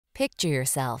Picture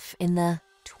yourself in the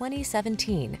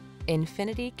 2017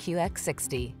 INFINITI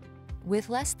QX60. With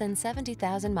less than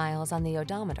 70,000 miles on the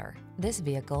odometer, this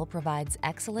vehicle provides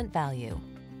excellent value.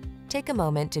 Take a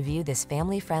moment to view this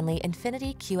family-friendly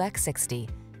INFINITI QX60,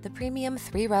 the premium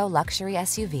three-row luxury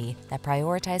SUV that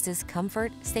prioritizes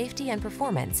comfort, safety, and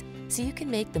performance so you can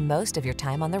make the most of your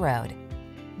time on the road.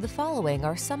 The following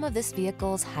are some of this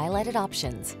vehicle's highlighted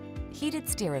options: heated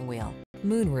steering wheel,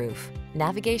 moonroof,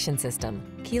 navigation system,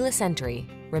 keyless entry,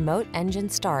 remote engine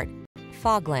start,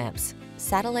 fog lamps,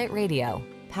 satellite radio,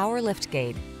 power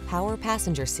liftgate, power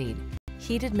passenger seat,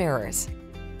 heated mirrors.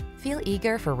 Feel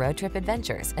eager for road trip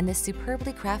adventures in this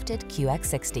superbly crafted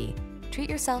QX60. Treat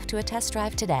yourself to a test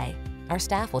drive today. Our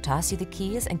staff will toss you the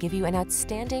keys and give you an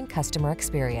outstanding customer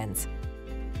experience.